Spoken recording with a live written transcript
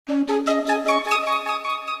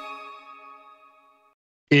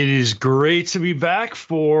It is great to be back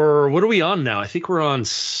for, what are we on now? I think we're on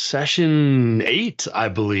session 8, I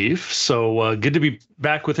believe. So good to be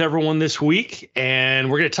back with everyone this week. And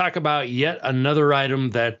we're going to talk about yet another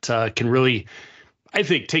item that can really, I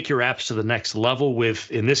think, take your apps to the next level with,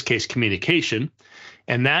 in this case, communication.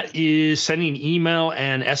 And that is sending email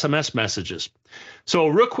and SMS messages. So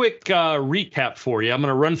real quick recap for you. I'm going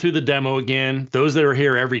to run through the demo again. Those that are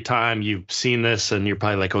here every time, you've seen this and you're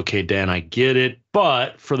probably like, okay, Dan, I get it.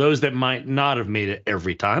 But for those that might not have made it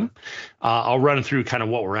every time, I'll run through kind of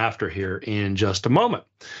what we're after here in just a moment.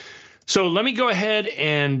 So let me go ahead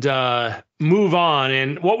and move on.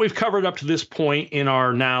 And what we've covered up to this point in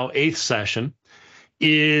our now 8th session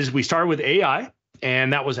is we started with AI,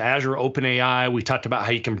 and that was Azure OpenAI. We talked about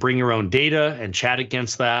how you can bring your own data and chat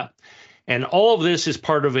against that. And all of this is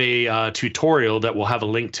part of a tutorial that we'll have a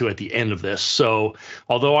link to at the end of this. So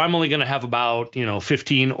although I'm only going to have about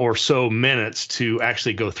 15 or so minutes to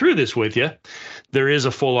actually go through this with you, there is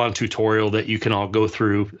a full-on tutorial that you can all go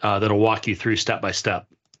through that'll walk you through step by step.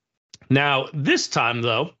 Now, this time,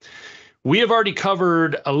 though, we have already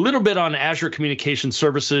covered a little bit on Azure Communication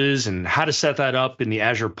Services and how to set that up in the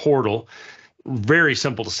Azure portal. Very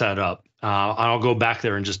simple to set up. I'll go back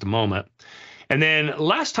there in just a moment. And then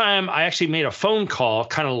last time I actually made a phone call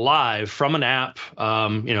kind of live from an app,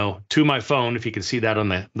 to my phone, if you can see that on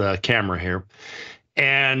the camera here.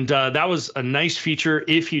 And that was a nice feature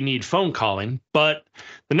if you need phone calling. But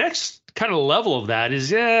the next kind of level of that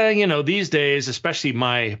is, these days, especially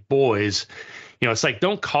my boys, it's like,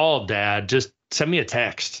 don't call dad, just send me a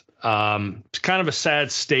text. It's kind of a sad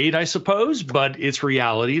state, I suppose, but it's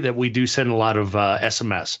reality that we do send a lot of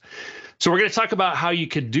SMS. So we're going to talk about how you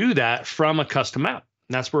could do that from a custom app.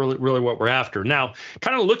 And that's really what we're after. Now,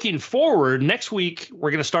 kind of looking forward, next week,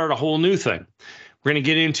 we're going to start a whole new thing. We're going to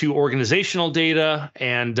get into organizational data.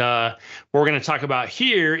 And what we're going to talk about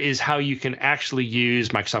here is how you can actually use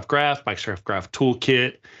Microsoft Graph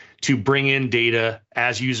Toolkit to bring in data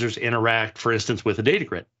as users interact, for instance, with a data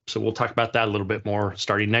grid. So we'll talk about that a little bit more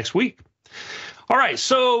starting next week. All right,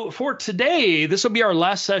 so for today, this will be our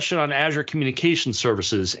last session on Azure Communication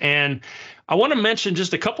Services. And I want to mention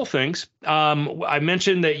just a couple things. I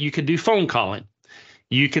mentioned that you could do phone calling.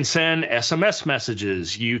 You can send SMS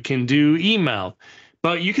messages. You can do email.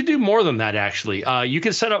 But you can do more than that, actually. You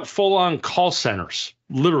can set up full-on call centers,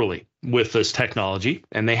 literally, with this technology,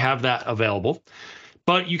 and they have that available.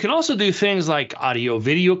 But you can also do things like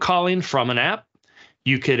audio-video calling from an app.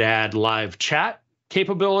 You could add live chat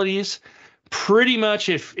capabilities. Pretty much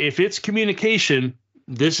if it's communication,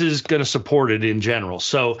 this is going to support it in general.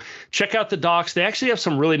 So check out the docs. They actually have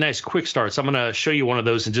some really nice quick starts. I'm going to show you one of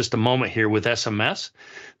those in just a moment here with SMS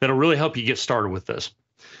that'll really help you get started with this.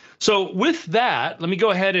 So with that, let me go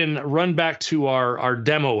ahead and run back to our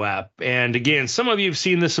demo app. And again, some of you have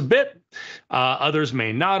seen this a bit, others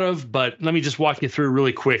may not have, but let me just walk you through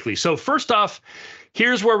really quickly. So first off,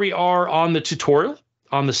 here's where we are on the tutorial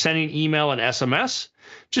on the sending email and SMS.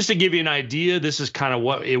 Just to give you an idea, this is kind of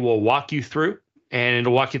what it will walk you through, and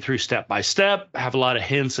it'll walk you through step by step, have a lot of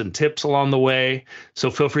hints and tips along the way.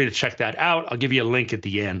 So feel free to check that out. I'll give you a link at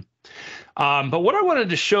the end. But what I wanted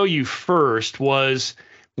to show you first was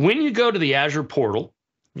when you go to the Azure portal,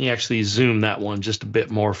 let me actually zoom that one just a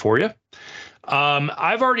bit more for you.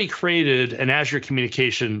 I've already created an Azure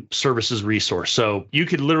Communication Services resource. So you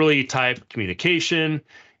could literally type communication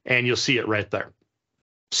and you'll see it right there.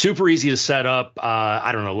 Super easy to set up.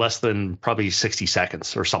 I don't know, less than probably 60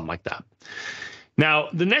 seconds or something like that. Now,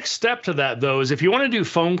 the next step to that, though, is if you want to do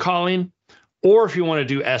phone calling or if you want to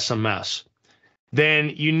do SMS,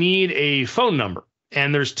 then you need a phone number.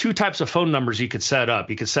 And there's two types of phone numbers you could set up.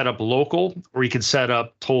 You could set up local or you could set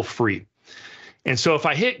up toll free. And so if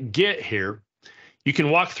I hit get here, you can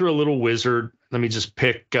walk through a little wizard. Let me just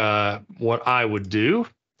pick what I would do.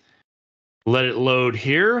 Let it load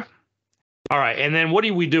here. All right, and then what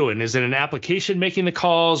are we doing? Is it an application making the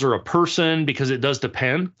calls or a person? Because it does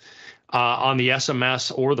depend on the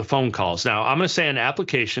SMS or the phone calls. Now, I'm going to say an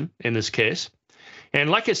application in this case. And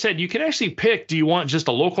like I said, you can actually pick, do you want just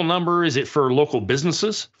a local number? Is it for local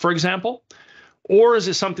businesses, for example? Or is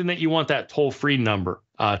it something that you want that toll-free number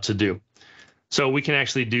to do? So we can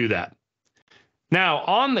actually do that. Now,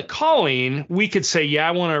 on the calling, we could say, yeah,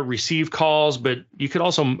 I want to receive calls, but you could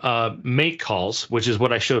also make calls, which is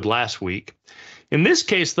what I showed last week. In this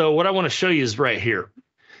case, though, what I want to show you is right here.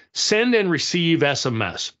 Send and receive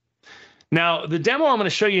SMS. Now, the demo I'm going to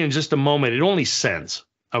show you in just a moment, it only sends.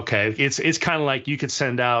 Okay, it's kind of like you could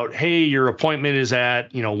send out, hey, your appointment is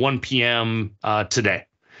at 1 p.m. Today.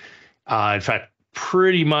 In fact,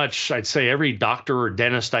 pretty much, I'd say every doctor or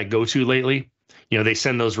dentist I go to lately, they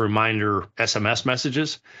send those reminder SMS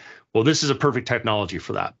messages. Well, this is a perfect technology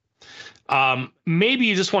for that. Maybe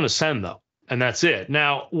you just want to send though, and that's it.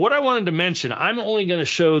 Now, what I wanted to mention, I'm only going to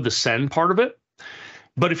show the send part of it.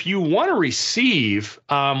 But if you want to receive,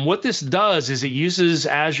 what this does is it uses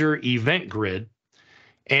Azure Event Grid.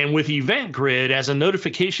 And with Event Grid, as a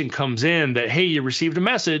notification comes in that, hey, you received a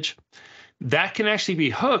message, that can actually be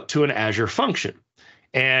hooked to an Azure function.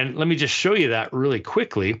 And let me just show you that really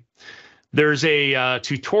quickly. There's a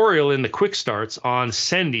tutorial in the quick starts on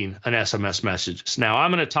sending an SMS message. Now,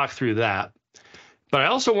 I'm going to talk through that. But I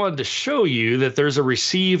also wanted to show you that there's a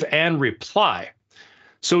receive and reply.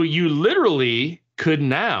 So you literally could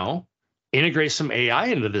now integrate some AI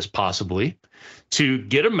into this possibly to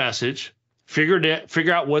get a message,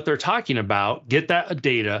 figure out what they're talking about, get that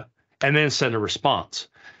data, and then send a response.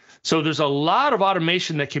 So there's a lot of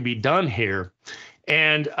automation that can be done here.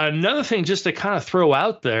 And another thing just to kind of throw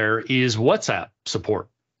out there is WhatsApp support.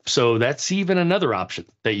 So that's even another option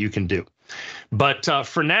that you can do. But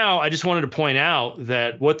for now, I just wanted to point out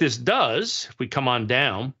that what this does, if we come on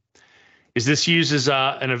down, is this uses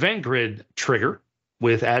an event grid trigger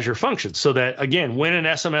with Azure Functions. So that, again, when an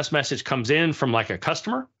SMS message comes in from like a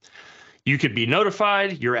customer, you could be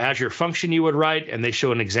notified, your Azure function you would write, and they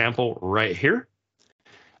show an example right here.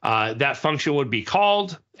 That function would be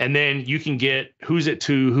called, and then you can get who's it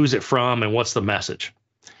to, who's it from, and what's the message.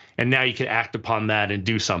 And now you can act upon that and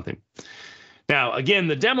do something. Now, again,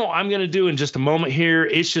 the demo I'm going to do in just a moment here,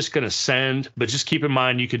 it's just going to send, but just keep in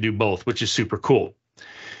mind you could do both, which is super cool.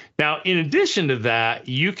 Now, in addition to that,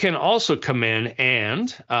 you can also come in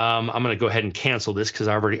and I'm going to go ahead and cancel this because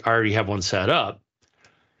I already have one set up.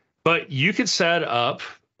 But you could set up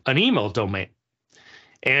an email domain.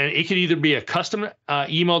 And it could either be a custom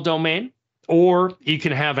email domain, or you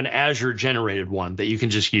can have an Azure generated one that you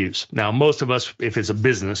can just use. Now, most of us, if it's a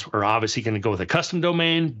business, are obviously going to go with a custom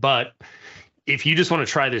domain. But if you just want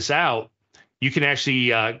to try this out, you can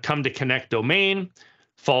actually come to connect domain,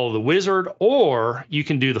 follow the wizard, or you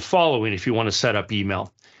can do the following if you want to set up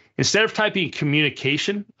email. Instead of typing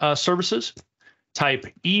communication services, type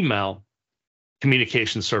email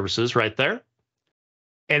communication services right there.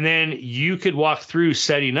 And then you could walk through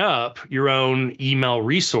setting up your own email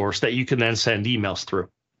resource that you can then send emails through.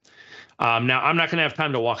 Now, I'm not going to have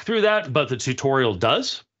time to walk through that, but the tutorial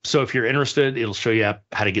does. So if you're interested, it'll show you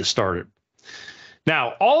how to get started.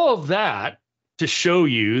 Now, all of that to show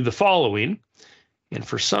you the following. And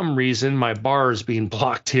for some reason, my bar is being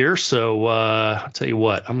blocked here. So I'll tell you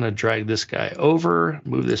what, I'm going to drag this guy over,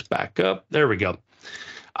 move this back up. There we go.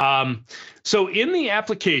 So in the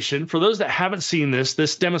application, for those that haven't seen this,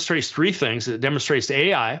 this demonstrates three things. It demonstrates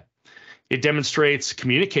AI. It demonstrates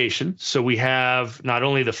communication. So we have not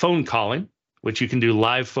only the phone calling, which you can do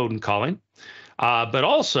live phone calling, but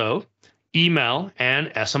also email and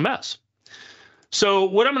SMS. So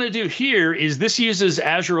what I'm going to do here is this uses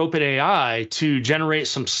Azure OpenAI to generate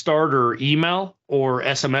some starter email or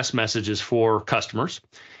SMS messages for customers.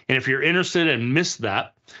 And if you're interested and missed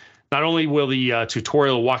that, not only will the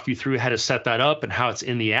tutorial walk you through how to set that up and how it's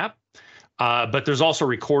in the app, but there's also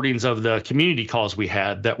recordings of the community calls we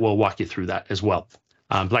had that will walk you through that as well.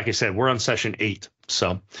 Like I said, we're on session 8.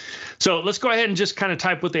 So let's go ahead and just kind of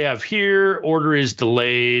type what they have here. Order is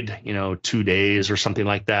delayed, 2 days or something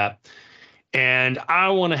like that. And I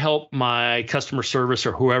want to help my customer service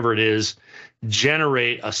or whoever it is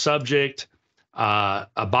generate a subject,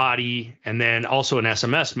 a body, and then also an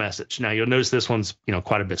SMS message. Now you'll notice this one's,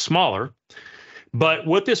 quite a bit smaller, but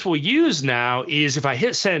what this will use now is if I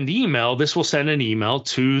hit send email, this will send an email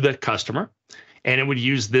to the customer and it would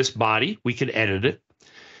use this body. We could edit it,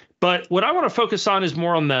 but what I want to focus on is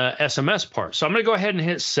more on the SMS part. So I'm going to go ahead and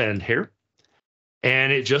hit send here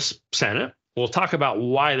and it just sent it. We'll talk about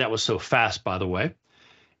why that was so fast, by the way.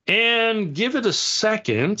 And give it a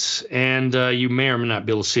second, and you may or may not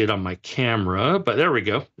be able to see it on my camera, but there we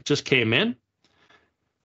go. It just came in.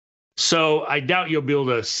 So I doubt you'll be able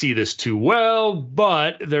to see this too well,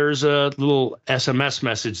 but there's a little SMS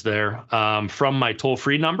message there from my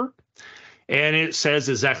toll-free number, and it says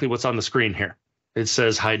exactly what's on the screen here. It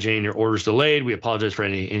says, "Hi, Jane, your order's delayed. We apologize for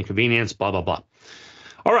any inconvenience, blah, blah, blah."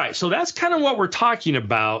 All right, so that's kind of what we're talking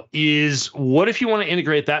about is what if you want to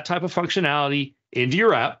integrate that type of functionality into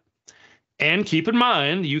your app? And keep in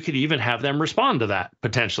mind, you could even have them respond to that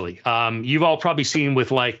potentially. You've all probably seen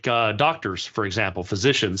with like doctors, for example,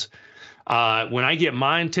 physicians. When I get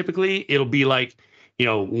mine, typically it'll be like,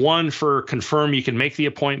 1 for confirm you can make the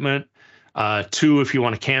appointment, 2 if you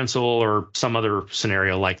want to cancel or some other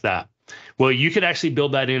scenario like that. Well, you could actually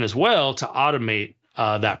build that in as well to automate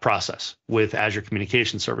that process with Azure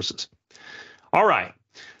Communication Services. All right.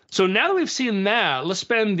 So now that we've seen that, let's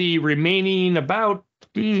spend the remaining about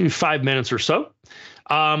 5 minutes or so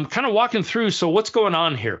kind of walking through. So what's going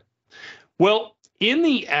on here? Well, in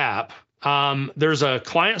the app, there's a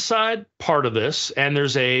client side part of this, and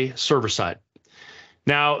there's a server side.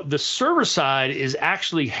 Now, the server side is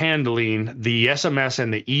actually handling the SMS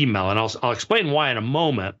and the email, and I'll explain why in a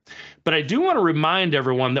moment. But I do want to remind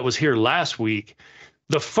everyone that was here last week,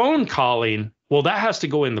 the phone calling, well, that has to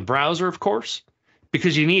go in the browser, of course,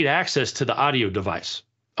 because you need access to the audio device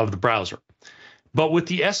of the browser. But with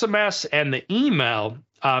the SMS and the email,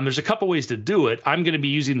 there's a couple ways to do it. I'm going to be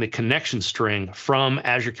using the connection string from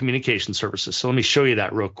Azure Communication Services. So let me show you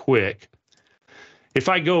that real quick. If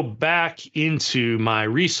I go back into my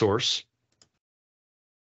resource,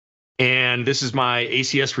 and this is my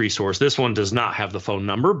ACS resource, this one does not have the phone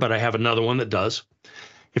number, but I have another one that does.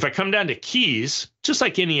 If I come down to keys, just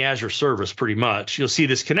like any Azure service pretty much, you'll see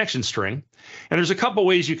this connection string. And there's a couple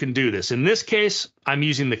ways you can do this. In this case, I'm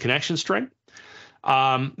using the connection string.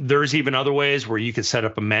 There's even other ways where you could set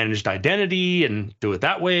up a managed identity and do it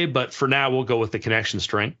that way. But for now, we'll go with the connection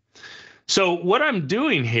string. So what I'm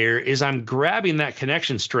doing here is I'm grabbing that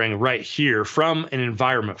connection string right here from an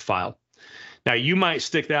environment file. Now, you might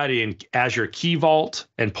stick that in Azure Key Vault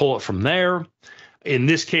and pull it from there. In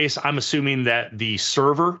this case, I'm assuming that the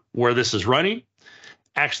server where this is running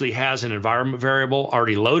actually has an environment variable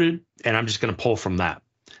already loaded, and I'm just going to pull from that.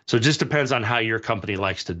 So it just depends on how your company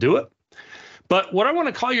likes to do it. But what I want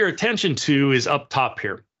to call your attention to is up top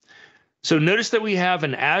here. So notice that we have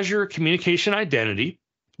an Azure Communication Identity.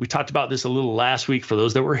 We talked about this a little last week for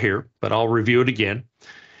those that were here, but I'll review it again.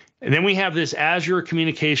 And then we have this Azure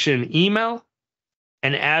Communication Email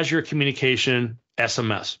and Azure Communication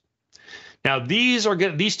SMS. Now, these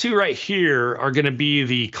two right here are going to be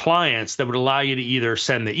the clients that would allow you to either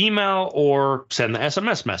send the email or send the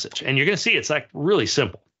SMS message. And you're going to see it's like really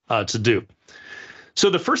simple to do. So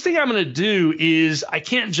the first thing I'm going to do is I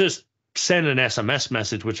can't just send an SMS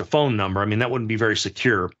message with a phone number. I mean, that wouldn't be very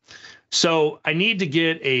secure. So I need to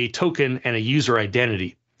get a token and a user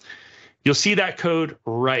identity. You'll see that code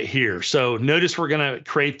right here. So notice we're going to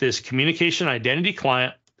create this communication identity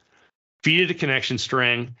client, feed it a connection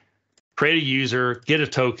string, create a user, get a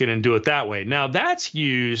token, and do it that way. Now, that's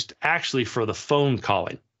used actually for the phone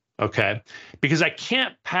calling, okay? Because I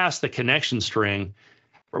can't pass the connection string.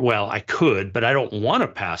 Well, I could, but I don't want to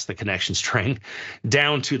pass the connection string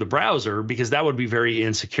down to the browser because that would be very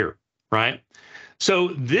insecure, right? So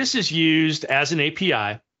this is used as an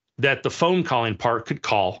API that the phone calling part could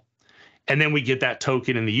call, and then we get that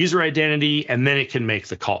token in the user identity, and then it can make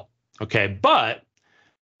the call, okay? But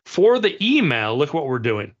for the email, look what we're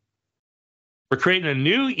doing. We're creating a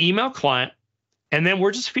new email client, and then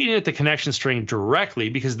we're just feeding it the connection string directly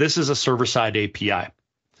because this is a server-side API.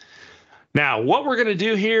 Now, what we're going to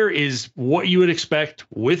do here is what you would expect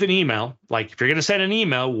with an email. Like if you're going to send an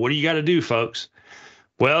email, what do you got to do, folks?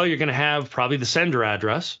 Well, you're going to have probably the sender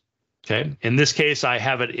address. Okay. In this case, I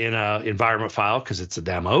have it in an environment file because it's a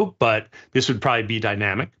demo, but this would probably be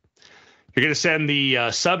dynamic. You're going to send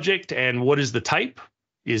the subject and what is the type?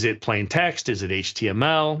 Is it plain text? Is it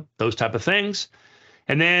HTML? Those type of things.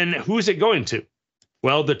 And then who is it going to?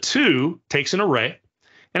 Well, the to takes an array.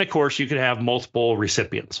 And of course, you could have multiple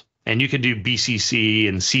recipients. And you could do BCC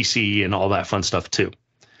and CC and all that fun stuff too.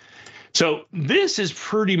 So this is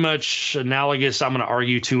pretty much analogous, I'm going to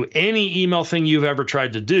argue, to any email thing you've ever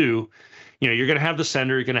tried to do. You know, you're going to have the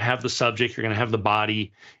sender, you're going to have the subject, you're going to have the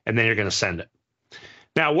body, and then you're going to send it.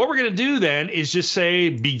 Now, what we're going to do then is just say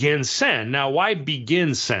begin send. Now, why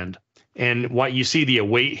begin send? And what you see the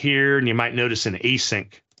await here, and you might notice an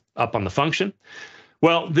async up on the function.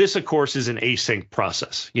 Well, this, of course, is an async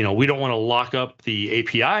process. You know, we don't want to lock up the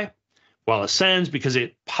API while it sends because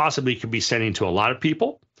it possibly could be sending to a lot of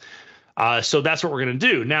people. So that's what we're going to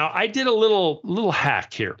do. Now, I did a little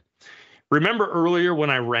hack here. Remember earlier when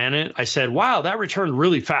I ran it, I said, wow, that returned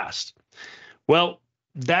really fast. Well,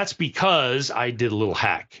 that's because I did a little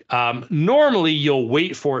hack. Normally, you'll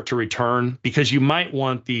wait for it to return because you might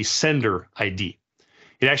want the sender ID.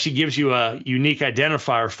 It actually gives you a unique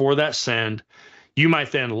identifier for that send. You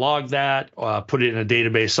might then log that, put it in a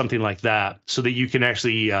database, something like that, so that you can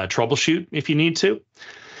actually troubleshoot if you need to.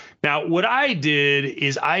 Now, what I did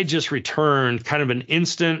is I just returned kind of an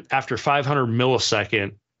instant after 500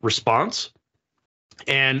 millisecond response,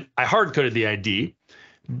 and I hard-coded the ID.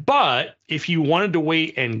 But if you wanted to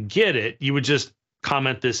wait and get it, you would just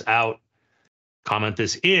comment this out, comment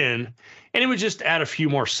this in, and it would just add a few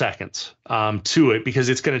more seconds to it because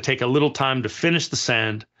it's going to take a little time to finish the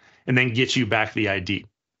send and then get you back the ID.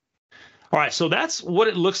 All right, so that's what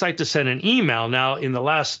it looks like to send an email. Now, in the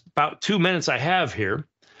last about 2 minutes I have here,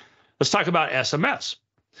 let's talk about SMS.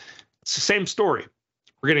 It's the same story.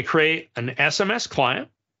 We're going to create an SMS client.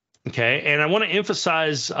 Okay, and I want to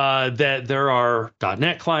emphasize that there are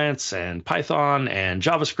 .NET clients and Python and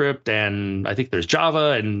JavaScript, and I think there's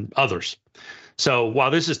Java and others. So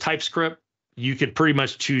while this is TypeScript, you could pretty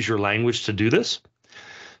much choose your language to do this.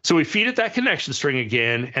 So we feed it that connection string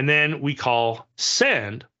again, and then we call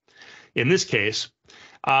send in this case.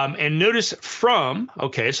 And notice from,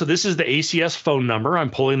 okay, so this is the ACS phone number.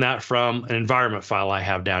 I'm pulling that from an environment file I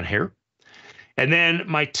have down here. And then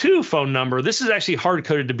my to phone number, this is actually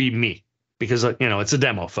hard-coded to be me because, it's a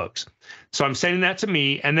demo, folks. So I'm sending that to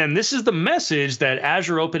me. And then this is the message that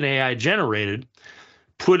Azure OpenAI generated,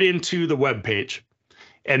 put into the web page.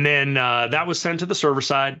 And then that was sent to the server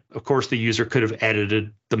side. Of course, the user could have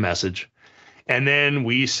edited the message. And then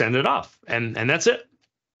we send it off. And that's it.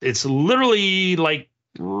 It's literally like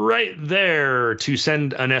right there to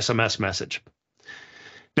send an SMS message.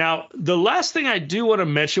 Now, the last thing I do want to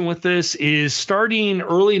mention with this is starting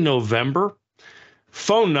early November,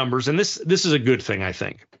 phone numbers, and this is a good thing, I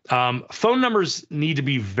think. Phone numbers need to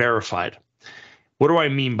be verified. What do I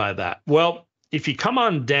mean by that? Well, if you come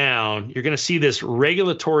on down, you're going to see this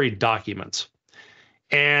regulatory documents.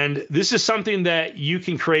 And this is something that you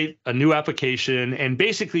can create a new application, and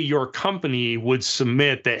basically your company would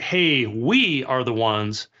submit that, hey, we are the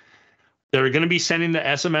ones that are going to be sending the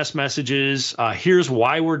SMS messages. Here's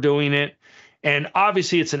why we're doing it. And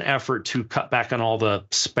obviously, it's an effort to cut back on all the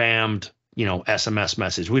spammed, SMS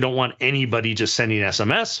message. We don't want anybody just sending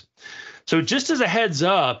SMS. So just as a heads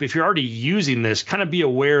up, if you're already using this, kind of be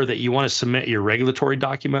aware that you want to submit your regulatory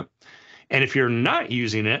document. And if you're not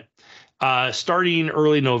using it, starting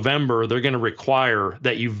early November, they're going to require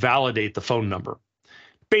that you validate the phone number.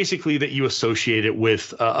 Basically, that you associate it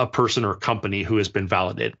with a person or company who has been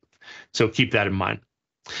validated. So keep that in mind.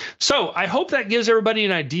 So I hope that gives everybody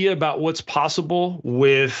an idea about what's possible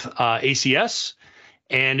with ACS.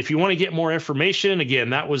 And if you want to get more information,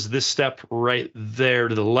 again, that was this step right there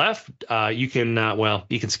to the left. You can,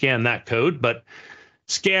 you can scan that code, but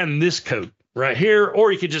scan this code right here,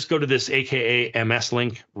 or you could just go to this AKA MS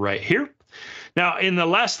link right here. Now, in the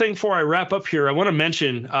last thing before I wrap up here, I want to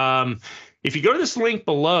mention, if you go to this link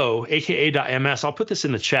below, aka.ms, I'll put this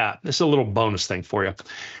in the chat. This is a little bonus thing for you.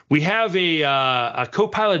 We have a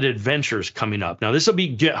Copilot Adventures coming up. Now, this will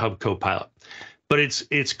be GitHub Copilot, but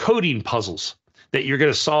it's coding puzzles that you're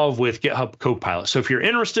going to solve with GitHub Copilot. So if you're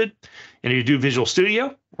interested and you do Visual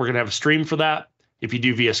Studio, we're going to have a stream for that. If you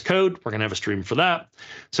do VS Code, we're going to have a stream for that.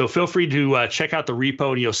 So feel free to check out the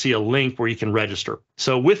repo, and you'll see a link where you can register.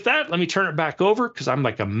 So with that, let me turn it back over because I'm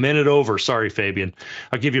like a minute over. Sorry, Fabian.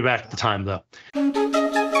 I'll give you back the time, though.